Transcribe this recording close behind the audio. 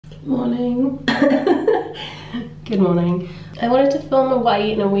Morning. Good morning. I wanted to film a what I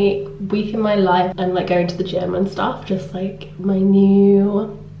eat in a week in my life and like going to the gym and stuff, just like my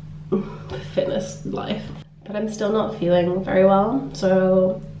new fitness life. But I'm still not feeling very well,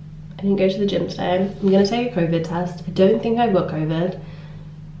 so I didn't go to the gym today. I'm gonna take a COVID test. I don't think I've got COVID,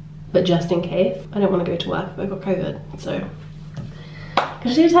 but just in case, I don't want to go to work if I've got COVID, so I'm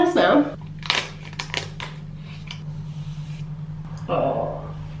gonna do a test now. Oh,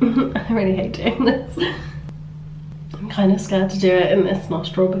 I really hate doing this. I'm kind of scared to do it in this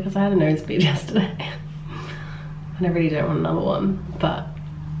nostril because I had a nosebleed yesterday. And I really don't want another one, but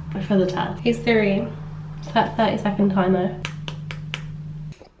for the test. Hey Siri, it's that 30-second timer.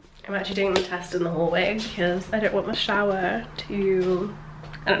 I'm actually doing the test in the hallway because I don't want the shower to,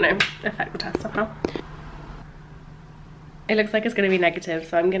 I don't know, affect the test somehow. It looks like it's gonna be negative,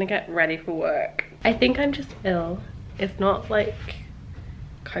 so I'm gonna get ready for work. I think I'm just ill. It's not like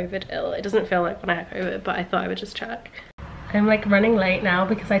COVID ill. It doesn't feel like when I had COVID, but I thought I would just check. I'm like running late now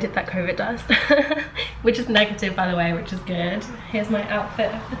because I did that COVID test, which is negative by the way, which is good. Here's my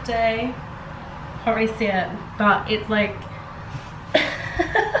outfit of the day. Can't really see it, but it's like,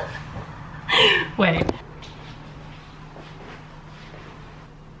 wait.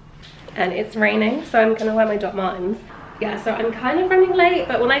 And it's raining, so I'm gonna wear my Doc Martens. Yeah, so I'm kind of running late,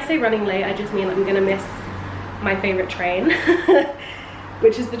 but when I say running late, I just mean I'm gonna miss my favorite train,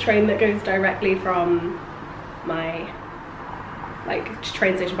 which is the train that goes directly from my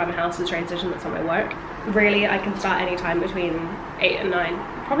train station by my house to the train station that's on my work. Really, I can start any time between 8 and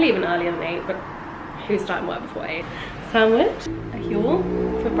 9, probably even earlier than 8, but who's starting work before 8? Sandwich, a Huel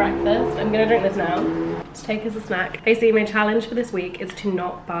for breakfast. I'm gonna drink this now to take as a snack. Basically, my challenge for this week is to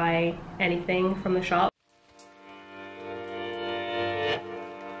not buy anything from the shop.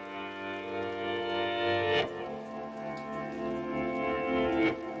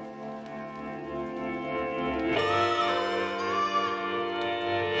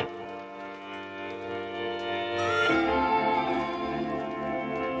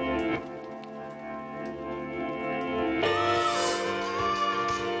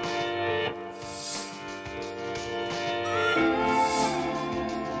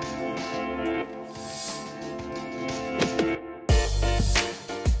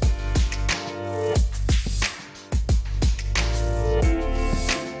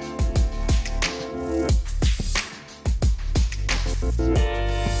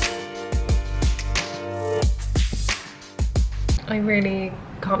 I really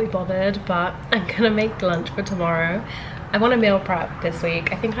can't be bothered, but I'm gonna make lunch for tomorrow. I want to meal prep this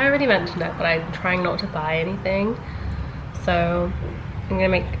week. I think I already mentioned it, but I'm trying not to buy anything. So I'm gonna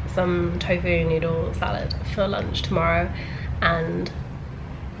make some tofu noodle salad for lunch tomorrow and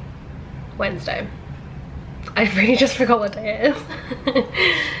Wednesday. I really just forgot what day it is.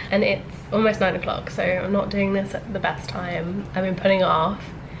 And it's almost 9 o'clock, so I'm not doing this at the best time. I've been putting it off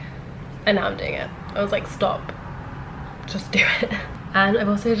and now I'm doing it. I was like, stop. Just do it. And I've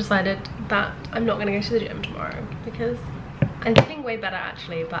also decided that I'm not gonna go to the gym tomorrow because I'm feeling way better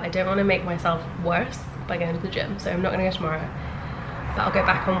actually, but I don't want to make myself worse by going to the gym, so I'm not gonna go tomorrow, but I'll go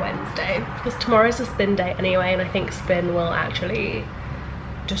back on Wednesday because tomorrow's a spin day anyway, and I think spin will actually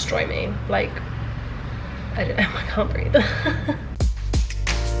destroy me. Like, I don't know, I can't breathe.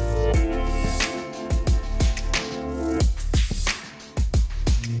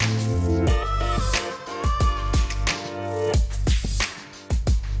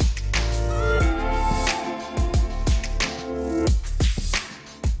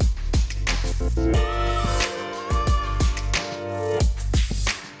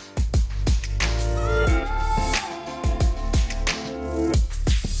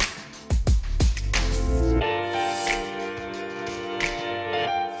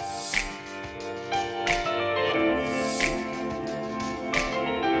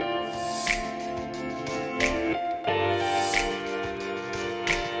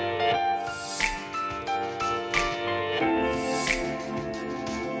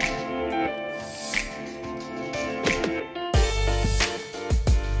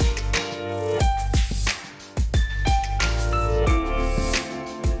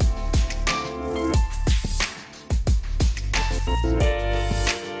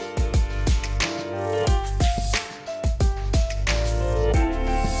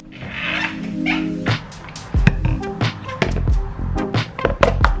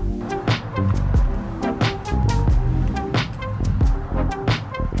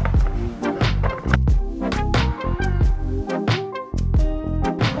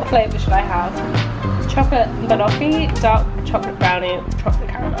 flavour should I have? Chocolate banoffee, dark chocolate brownie, chocolate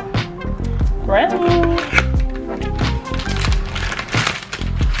caramel. Brownie!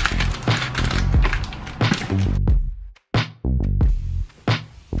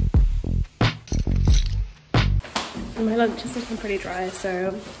 lunch is looking pretty dry,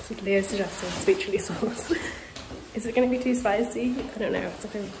 so Leo suggested sweet chili sauce. Is it going to be too spicy? I don't know, it's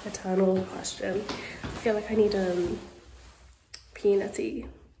like an eternal question. I feel like I need peanutty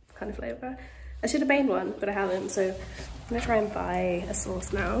kind of flavour. I should have made one, but I haven't, so I'm going to try and buy a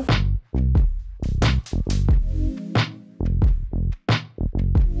sauce now.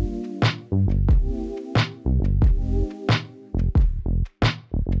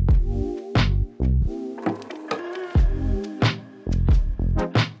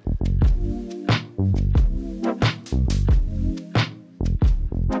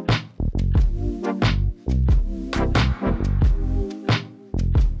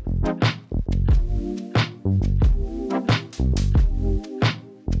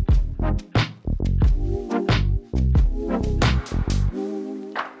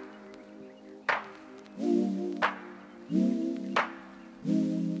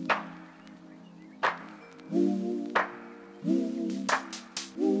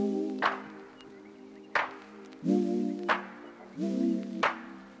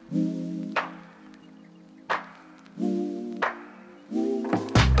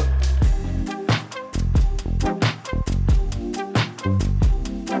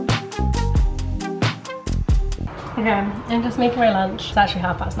 Okay, I'm just making my lunch. It's actually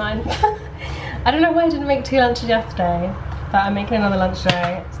 9:30. I don't know why I didn't make 2 lunches yesterday, but I'm making another lunch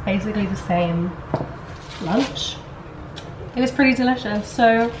today. It's basically the same lunch. It was pretty delicious,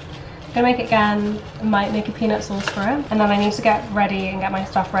 so I'm gonna make it again. I might make a peanut sauce for it. And then I need to get ready and get my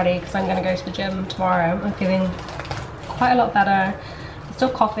stuff ready because I'm gonna go to the gym tomorrow. I'm feeling quite a lot better. I'm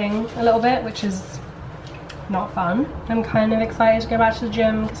still coughing a little bit, which is not fun. I'm kind of excited to go back to the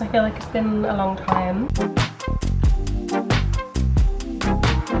gym because I feel like it's been a long time.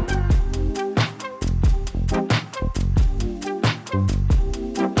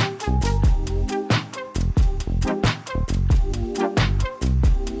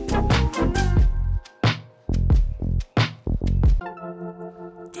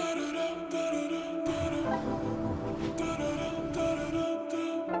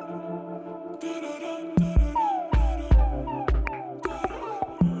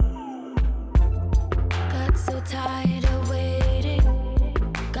 Tired of waiting,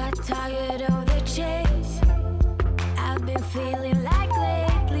 got tired of the chase. I've been feeling like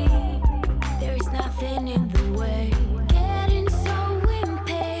lately there's nothing in the way. Getting so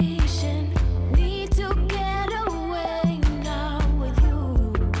impatient, need to get away now with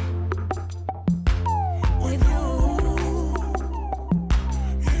you, with you.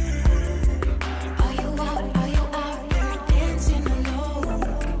 Are you out there dancing alone?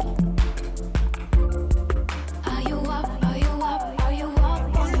 Are you up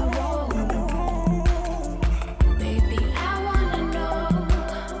on your own? Baby, I wanna know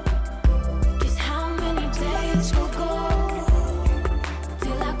just how many days will go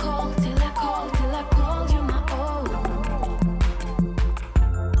till I call you my own.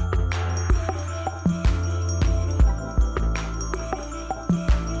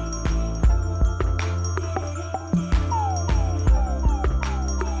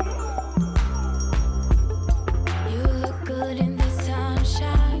 You look good in the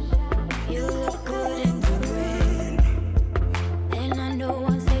sunshine, you look good in the rain, and I know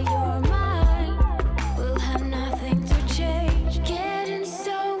once that you're mine, we'll have nothing to change. Getting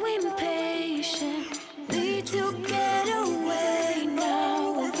so impatient, need to get away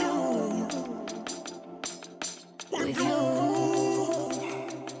now with you, with you.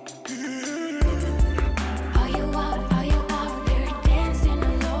 Are you out there dancing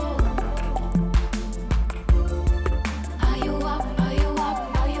alone? Are you up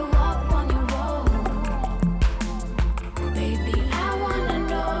on your own? Baby, I wanna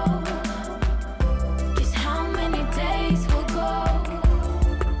know just how many days will go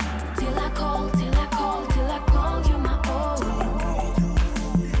till I call you my own.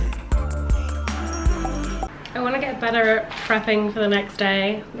 I want to get better at prepping for the next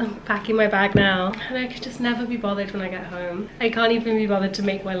day. I'm packing my bag now, and I could just never be bothered when I get home. I can't even be bothered to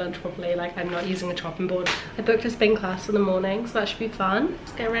make my lunch properly, like I'm not using a chopping board. I booked a spin class in the morning, so that should be fun.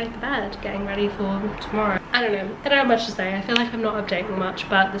 Just getting ready for bed, getting ready for tomorrow. I don't know, I don't have much to say. I feel like I'm not updating much,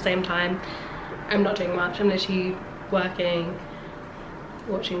 but at the same time, I'm not doing much. I'm literally working,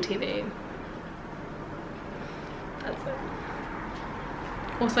 watching TV. That's it.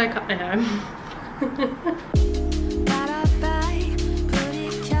 Also, I cut my hair.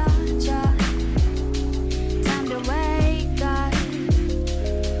 Time to wake up.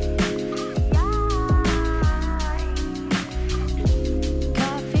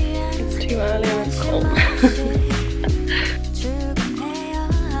 Coffee and It's too early and it's cold.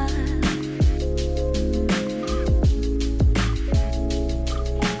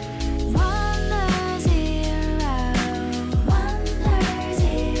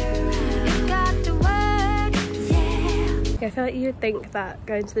 Yeah, I feel like you would think that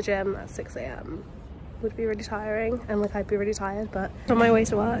going to the gym at 6 AM would be really tiring and like I'd be really tired, but I'm on my way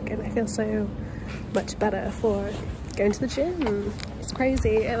to work and I feel so much better for going to the gym. It's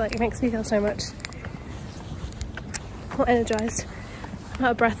crazy. It like makes me feel so much more energized. I'm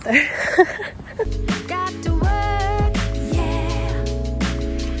out of breath though. Got to work, yeah.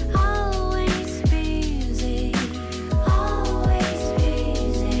 Always busy, always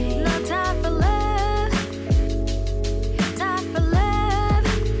busy. No time for love, time for love.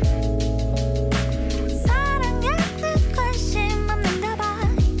 사랑 같은 관심 없는가 봐,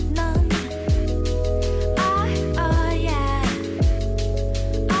 넌. Oh yeah,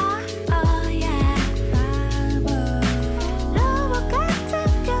 oh yeah, 바보. 로봇 같은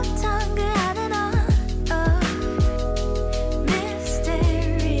교통 그 안에 넌.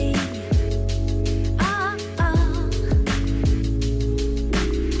 Mystery.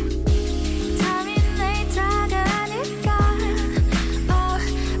 Time in later 가니까.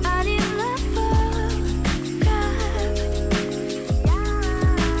 I need love for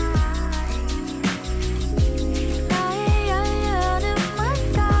나의 열려는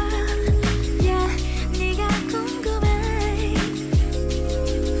뭘까? Yeah, 네가 궁금해.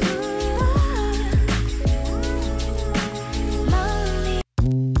 Lonely.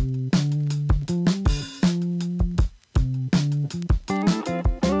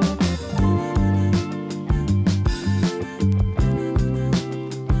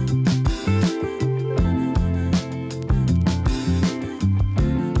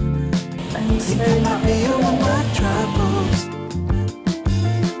 I'm so happy. All my troubles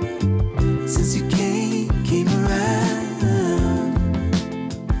since you came around.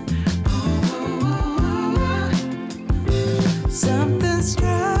 Something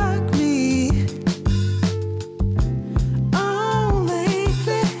struck me. Oh,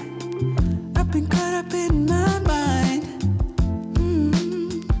 lately I've been caught up in my mind.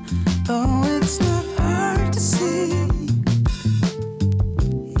 Oh, it's not hard to see.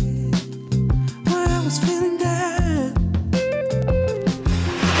 When I was feeling down,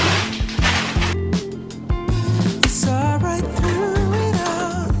 you saw right through it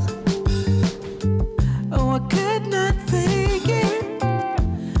all. Oh, I could not fake it,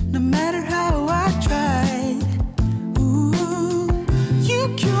 no matter how I tried. Ooh,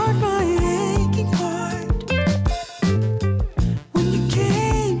 you cured my aching heart when you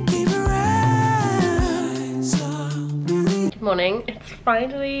came around. Good morning. It's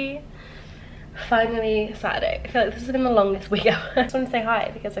finally Saturday. I feel like this has been the longest week ever. I just want to say hi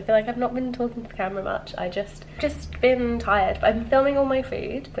because I feel like I've not been talking to the camera much. I just been tired. But I've been filming all my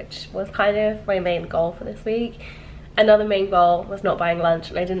food, which was kind of my main goal for this week. Another main goal was not buying lunch,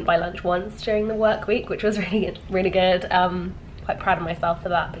 and I didn't buy lunch once during the work week, which was really good. Quite proud of myself for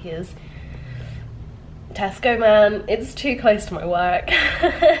that because Tesco, man, it's too close to my work.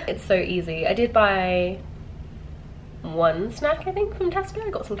 It's so easy. I did buy one snack, I think, from Tesco. I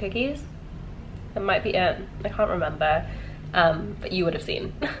got some cookies. That might be it. I can't remember. But you would have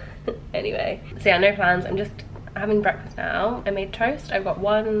seen. Anyway. So yeah, no plans. I'm just having breakfast now. I made toast. I've got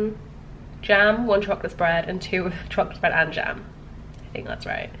 1 jam, 1 chocolate spread, and 2 chocolate spread and jam. I think that's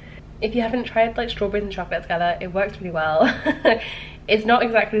right. If you haven't tried like strawberries and chocolate together, it works really well. It's not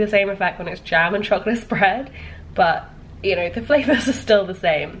exactly the same effect when it's jam and chocolate spread, but you know, the flavors are still the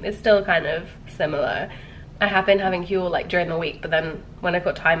same. It's still kind of similar. I have been having Huel like during the week, but then when I've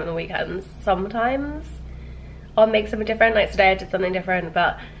got time on the weekends, sometimes I'll make something different. Like today I did something different,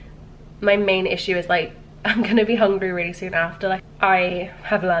 but my main issue is like I'm gonna be hungry really soon after. Like I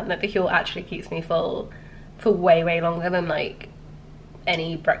have learned that the Huel actually keeps me full for way longer than like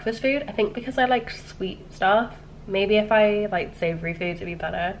any breakfast food. I think because I like sweet stuff. Maybe if I like savory foods it'd be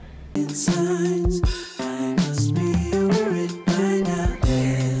better. Signs, I must be over it by now.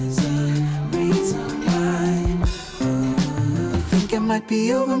 There's a reason why. I think I might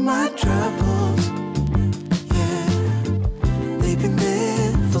be over my troubles. Yeah, they've been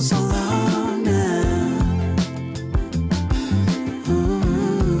there for so long now.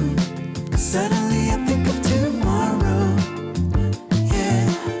 'Cause suddenly I think of tomorrow. Yeah,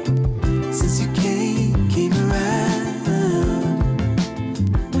 since you came around.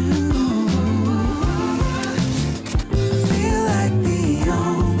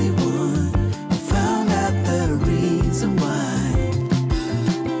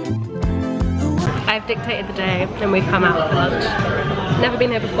 I've dictated the day and we've come out for lunch. Never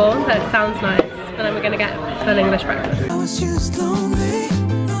been here before, but it sounds nice. And then we're gonna get full English breakfast. I was just lonely,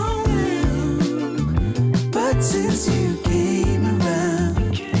 but since you came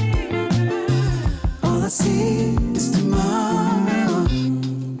around, all I see is tomorrow.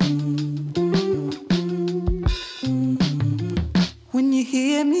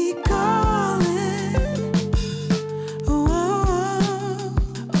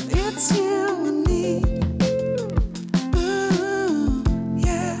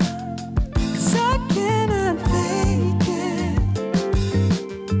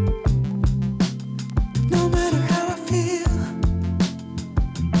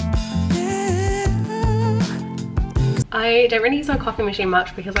 don't really use my coffee machine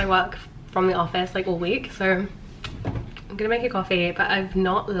much because I work from the office like all week, so I'm gonna make a coffee, but I've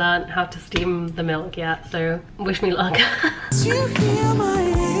not learned how to steam the milk yet, so wish me luck. You heal my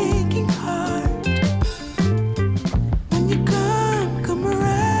aching heart when you come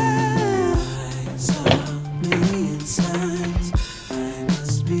around. A million signs, I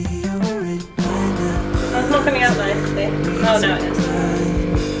must be over it by now. That's not coming out nicely. Oh no, it is.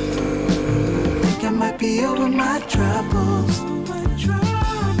 I think I might be over my troubles.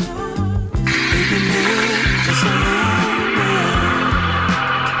 Baby, live just a long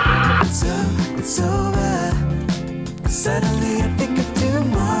now. It's over. Suddenly I think of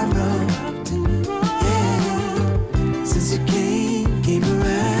tomorrow. Yeah, since you came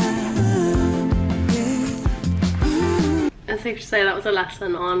around. Yeah. It's safe to say that was a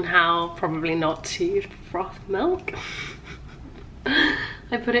lesson on how probably not to froth milk.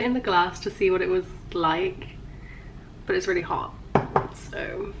 I put it in the glass to see what it was like, but it's really hot,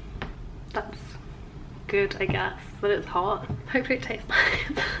 so that's good, I guess, that it's hot. Hopefully it tastes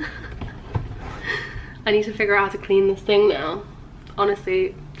nice. I need to figure out how to clean this thing now.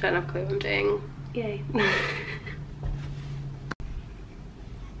 Honestly, don't have a clue what I'm doing. Yay.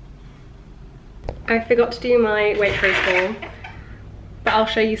 I forgot to do my Waitrose haul, but I'll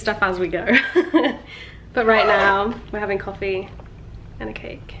show you stuff as we go. But right now, we're having coffee and a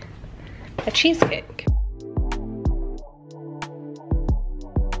cake. A cheesecake.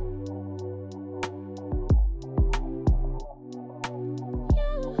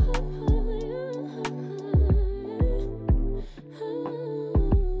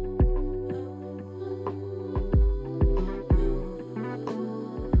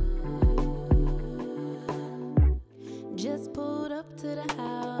 Just pulled up to the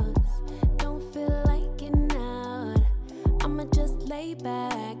house. Don't feel like getting out. I'ma just lay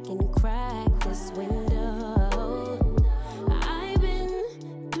back and crack this window. I've been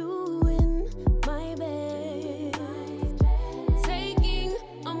doing my best, taking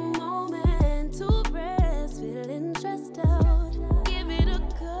a moment to rest, feeling stressed out. Give it a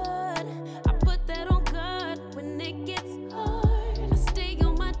good. I put that on good when it gets hard. I stay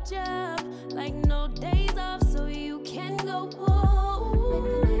on my job like no days off, so you can go home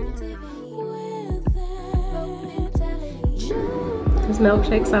with that. This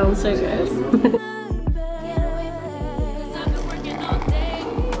milkshake sounds so good.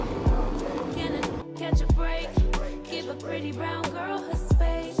 Catch a break, give a pretty brown girl her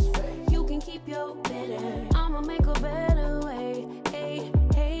space. You can keep your bitter, I'ma make a better way. Hey,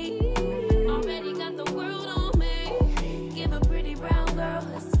 hey, already got the world on me. Give a pretty brown girl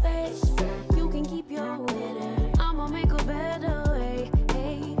her space. You can keep your bitter, I'ma make a better way.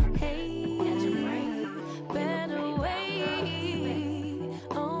 Hey, hey, catch a break, better way.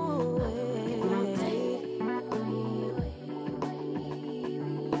 Oh,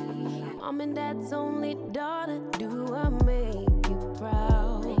 Mom and Dad's only daughter, do I make you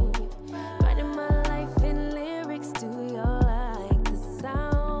proud? Writing my life in lyrics, do you like the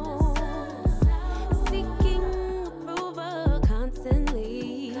sound? Seeking approval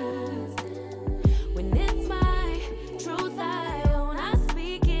constantly. When it's my truth, I own, I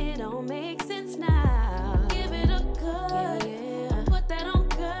speak it, don't make sense now. Give it a good, put that on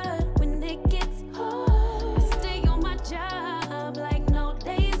good when it gets hard. I stay on my job like no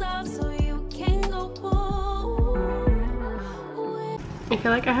days off, so you can go home. I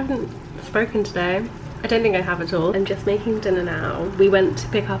feel like I haven't spoken today. I don't think I have at all. I'm just making dinner now. We went to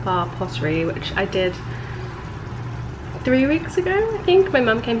pick up our pottery, which I did 3 weeks ago, I think. My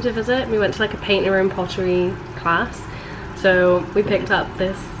mum came to visit. We went to like a paint your own pottery class. So we picked up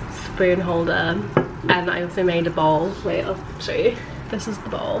this spoon holder and I also made a bowl. Wait, I'll show you. This is the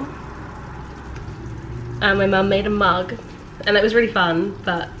bowl. And my mum made a mug and it was really fun,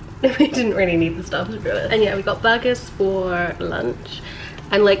 but we didn't really need the stuff to be honest. And yeah, we got burgers for lunch.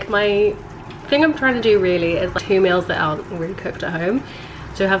 And like my thing I'm trying to do really is like 2 meals that aren't really cooked at home.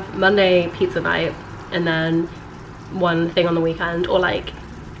 So have Monday pizza night and then one thing on the weekend, or like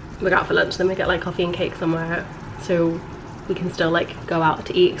we go out for lunch then we get like coffee and cake somewhere so we can still like go out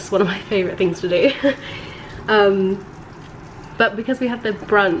to eat. It's one of my favorite things to do. But because we had the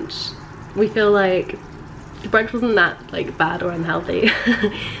brunch, we feel like the brunch wasn't that like bad or unhealthy.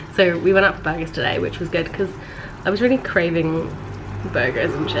 So we went out for burgers today, which was good because I was really craving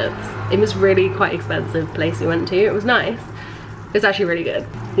burgers and chips. It was really quite expensive place we went to. It was nice. It was actually really good.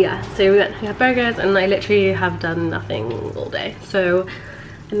 Yeah, so we had burgers and I literally have done nothing all day. So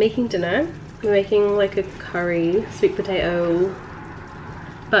I'm making dinner. We're making like a curry, sweet potato,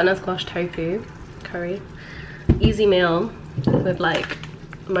 butternut squash tofu curry. Easy meal with like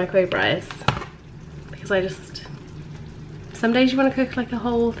microwave rice because I just Some days you want to cook like a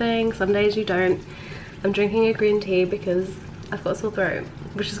whole thing, some days you don't. I'm drinking a green tea because I've got a sore throat,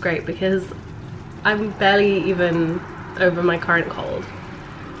 which is great because I'm barely even over my current cold,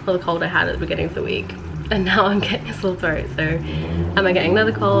 or the cold I had at the beginning of the week, and now I'm getting a sore throat. So am I getting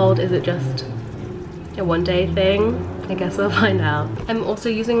another cold? Is it just a one-day thing? I guess we'll find out. I'm also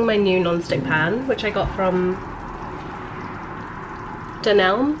using my new non-stick pan, which I got from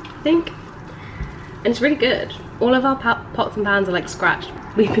Dunelm, I think, and it's really good. All of our pots and pans are like scratched.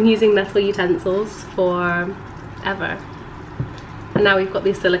 We've been using metal utensils for ever, and now we've got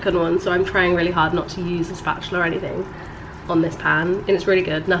these silicone ones, so I'm trying really hard not to use a spatula or anything on this pan, and it's really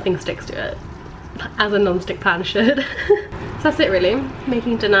good. Nothing sticks to it, as a non-stick pan should. So that's it really,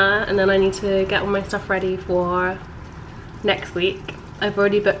 making dinner, and then I need to get all my stuff ready for next week. I've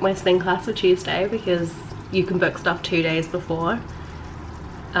already booked my spin class for Tuesday because you can book stuff 2 days before,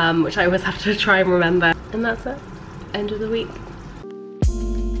 which I always have to try and remember. And that's it, end of the week.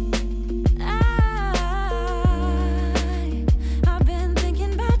 I've been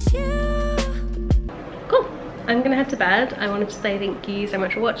thinking about you. Cool, I'm gonna head to bed. I wanted to say thank you so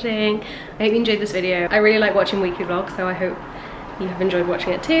much for watching. I hope you enjoyed this video. I really like watching weekly vlogs, so I hope you have enjoyed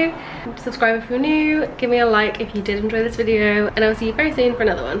watching it too. Subscribe if you're new, give me a like if you did enjoy this video, and I'll see you very soon for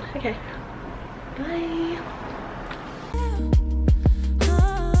another one. Okay, bye.